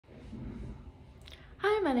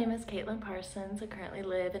My name is Caitlin Parsons. I currently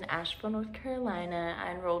live in Asheville, North Carolina.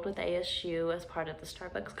 I enrolled with ASU as part of the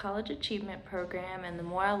Starbucks College Achievement Program, and the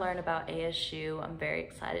more I learn about ASU, I'm very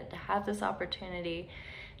excited to have this opportunity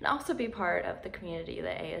and also be part of the community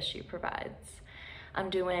that ASU provides.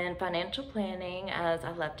 I'm doing financial planning as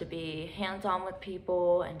I love to be hands-on with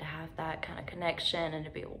people and to have that kind of connection and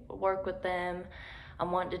to be able to work with them. I'm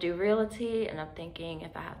wanting to do realty, and I'm thinking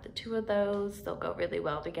if I have the two of those, they'll go really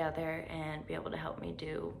well together and be able to help me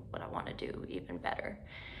do what I want to do even better.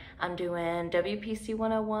 I'm doing WPC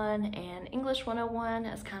 101 and English 101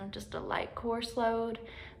 as kind of just a light course load,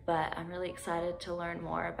 but I'm really excited to learn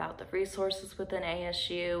more about the resources within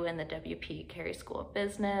ASU and the WP Carey School of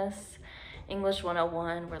Business. English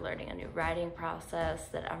 101, we're learning a new writing process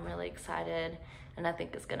that I'm really excited and I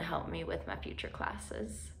think is going to help me with my future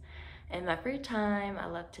classes. In my free time, I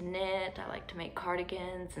love to knit. I like to make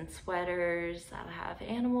cardigans and sweaters. I have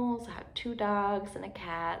animals. I have 2 dogs and a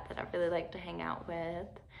cat that I really like to hang out with.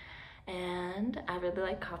 And I really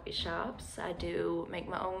like coffee shops. I do make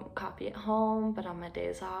my own coffee at home, but on my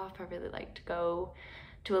days off, I really like to go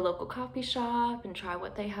to a local coffee shop and try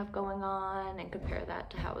what they have going on and compare that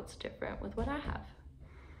to how it's different with what I have.